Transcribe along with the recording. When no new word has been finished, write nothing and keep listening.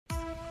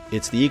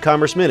It's the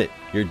E-Commerce Minute,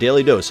 your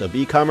daily dose of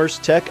e-commerce,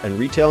 tech, and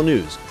retail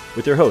news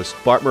with your hosts,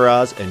 Bart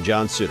Mroz and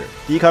John Suter.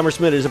 The E-Commerce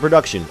Minute is a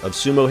production of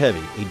Sumo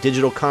Heavy, a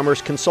digital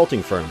commerce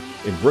consulting firm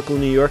in Brooklyn,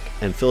 New York,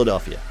 and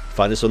Philadelphia.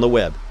 Find us on the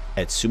web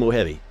at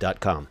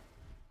sumoheavy.com.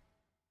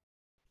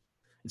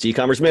 It's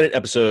E-Commerce Minute,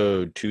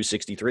 episode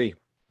 263.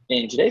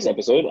 In today's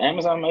episode,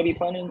 Amazon may be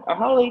planning a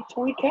holiday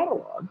toy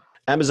catalog.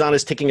 Amazon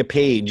is taking a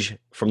page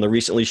from the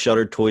recently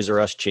shuttered Toys R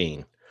Us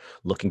chain.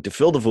 Looking to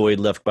fill the void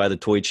left by the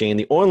toy chain,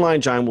 the online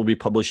giant will be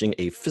publishing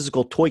a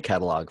physical toy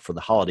catalog for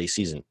the holiday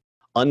season.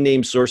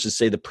 Unnamed sources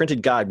say the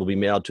printed guide will be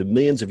mailed to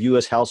millions of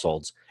U.S.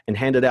 households and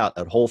handed out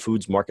at Whole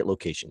Foods market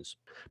locations.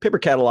 Paper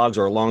catalogs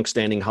are a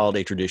long-standing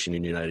holiday tradition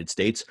in the United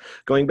States,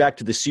 going back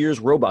to the Sears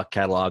Roebuck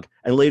catalog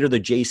and later the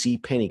J.C.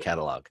 Penney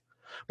catalog.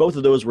 Both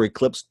of those were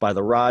eclipsed by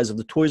the rise of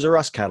the Toys R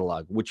Us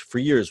catalog, which for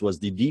years was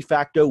the de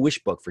facto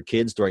wish book for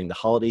kids during the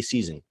holiday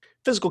season.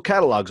 Physical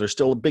catalogs are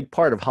still a big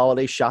part of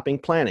holiday shopping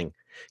planning.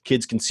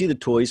 Kids can see the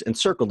toys and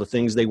circle the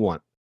things they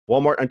want.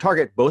 Walmart and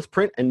Target both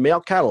print and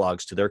mail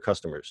catalogs to their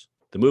customers.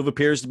 The move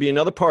appears to be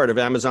another part of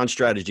Amazon's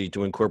strategy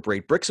to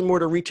incorporate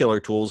bricks-and-mortar retailer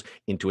tools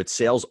into its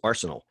sales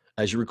arsenal.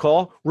 As you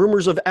recall,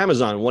 rumors of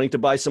Amazon wanting to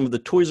buy some of the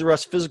Toys R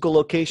Us physical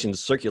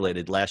locations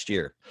circulated last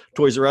year.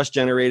 Toys R Us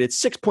generated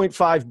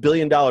 $6.5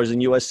 billion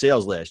in U.S.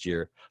 sales last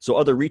year, so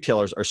other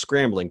retailers are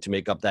scrambling to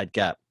make up that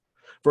gap.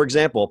 For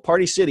example,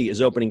 Party City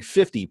is opening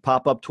 50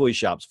 pop-up toy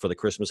shops for the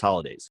Christmas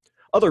holidays.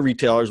 Other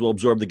retailers will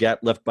absorb the gap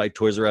left by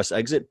Toys R Us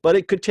exit, but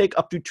it could take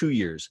up to 2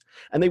 years.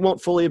 And they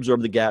won't fully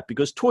absorb the gap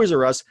because Toys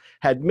R Us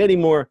had many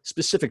more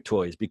specific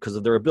toys because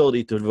of their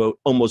ability to devote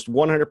almost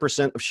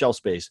 100% of shelf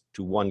space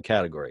to one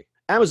category.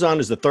 Amazon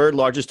is the third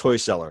largest toy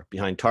seller,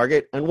 behind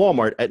Target and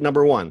Walmart at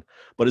number 1,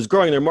 but is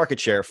growing their market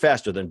share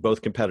faster than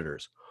both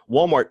competitors.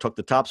 Walmart took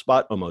the top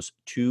spot almost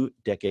 2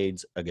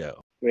 decades ago.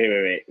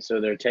 Wait.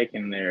 So they're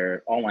taking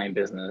their online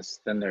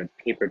business, then their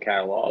paper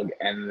catalog,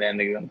 and then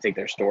they're going to take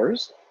their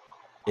stores?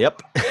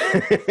 Yep.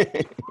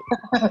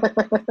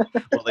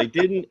 Well, they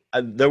didn't.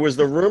 There was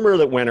the rumor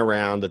that went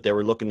around that they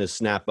were looking to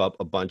snap up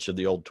a bunch of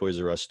the old Toys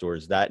R Us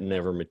stores. That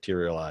never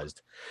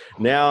materialized.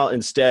 Now,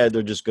 instead,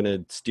 they're just going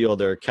to steal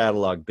their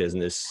catalog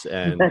business.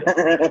 And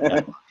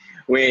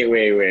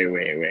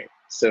Wait.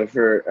 So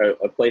for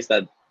a place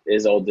that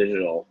is all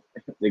digital,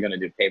 they're going to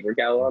do paper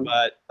catalog?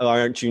 But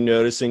aren't you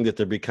noticing that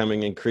they're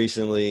becoming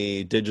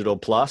increasingly digital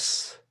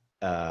plus?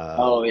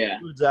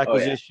 Foods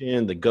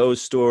acquisition, the Go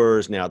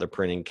stores, now they're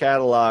printing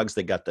catalogs.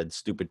 They got that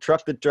stupid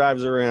truck that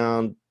drives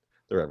around.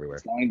 They're everywhere.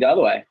 It's going the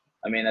other way.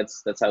 I mean,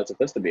 that's how it's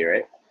supposed to be,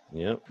 right?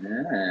 Yep.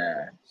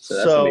 Yeah.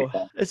 So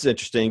it's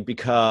interesting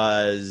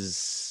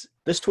because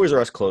this Toys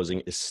R Us closing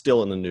is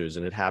still in the news,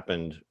 and it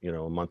happened,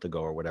 a month ago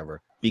or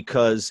whatever,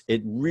 because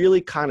it really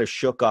kind of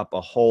shook up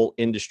a whole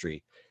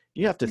industry.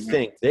 You have to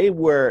think they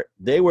were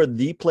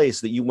the place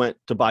that you went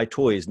to buy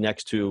toys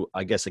next to,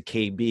 I guess, a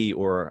KB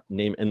or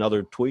name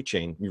another toy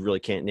chain. You really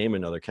can't name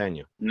another, can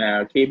you?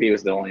 No, KB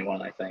was the only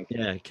one, I think.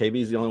 Yeah,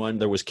 KB is the only one.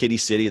 There was Kitty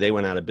City. They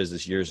went out of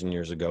business years and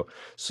years ago.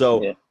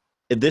 So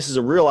This is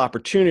a real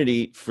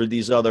opportunity for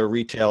these other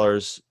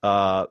retailers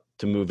to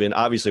move in.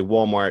 Obviously,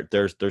 Walmart,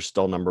 they're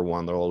still number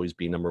one. They'll always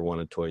be number one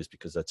in toys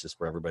because that's just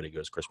where everybody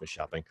goes Christmas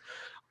shopping.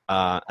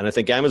 And I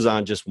think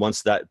Amazon just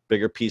wants that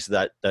bigger piece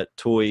of that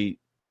toy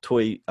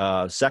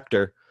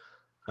sector.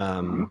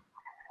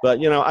 But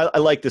I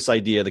like this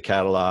idea of the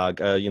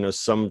catalog.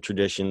 Some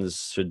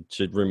traditions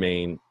should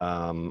remain.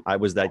 I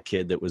was that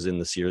kid that was in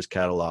the Sears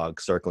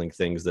catalog circling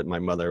things that my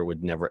mother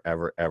would never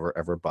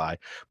ever buy.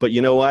 But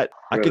you know what,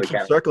 I could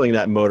keep circling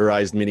that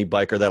motorized mini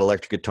bike or that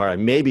electric guitar,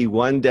 and maybe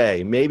one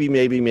day,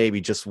 maybe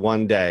just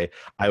one day,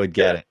 I would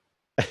get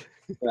it.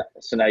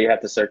 So now you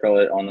have to circle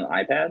it on an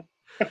iPad.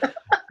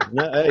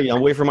 No, hey,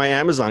 I'm waiting for my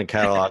Amazon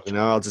catalog.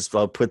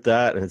 I'll put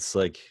that, and it's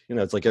like,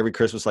 it's like every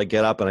Christmas I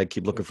get up and I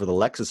keep looking for the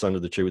Lexus under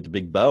the tree with the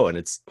big bow, and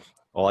it's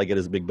all I get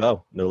is a big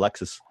bow, no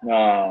Lexus.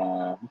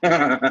 Oh,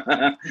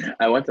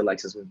 I went to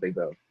Lexus with big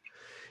bow.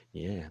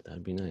 Yeah,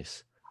 that'd be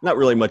nice. Not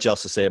really much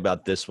else to say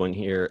about this one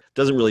here.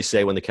 Doesn't really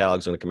say when the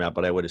catalog's going to come out,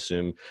 but I would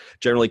assume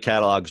generally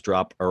catalogs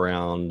drop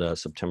around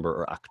September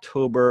or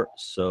October,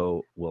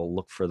 so we'll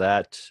look for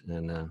that,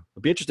 and it'll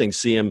be interesting to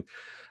see them.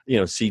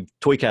 See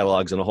toy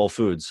catalogs in a Whole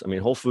Foods. I mean,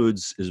 Whole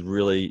Foods is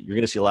really, you're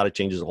going to see a lot of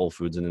changes at Whole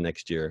Foods in the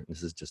next year.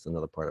 This is just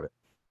another part of it.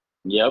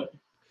 Yep.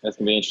 That's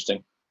going to be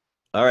interesting.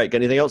 All right. Got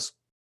anything else?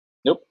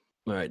 Nope.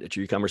 All right. That's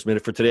your e-commerce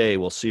minute for today.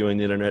 We'll see you on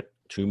the internet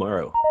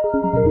tomorrow.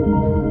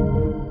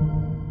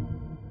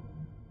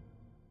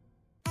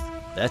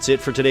 That's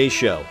it for today's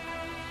show.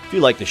 If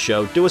you like the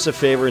show, do us a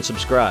favor and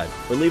subscribe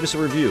or leave us a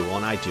review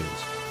on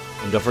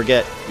iTunes. And don't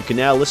forget, you can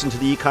now listen to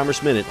the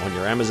e-commerce minute on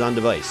your Amazon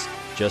device.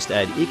 Just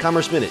add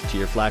e-commerce minute to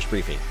your flash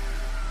briefing.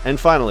 And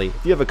finally,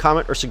 if you have a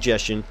comment or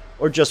suggestion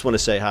or just want to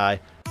say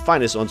hi,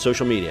 find us on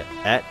social media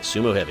at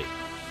Sumo Heavy.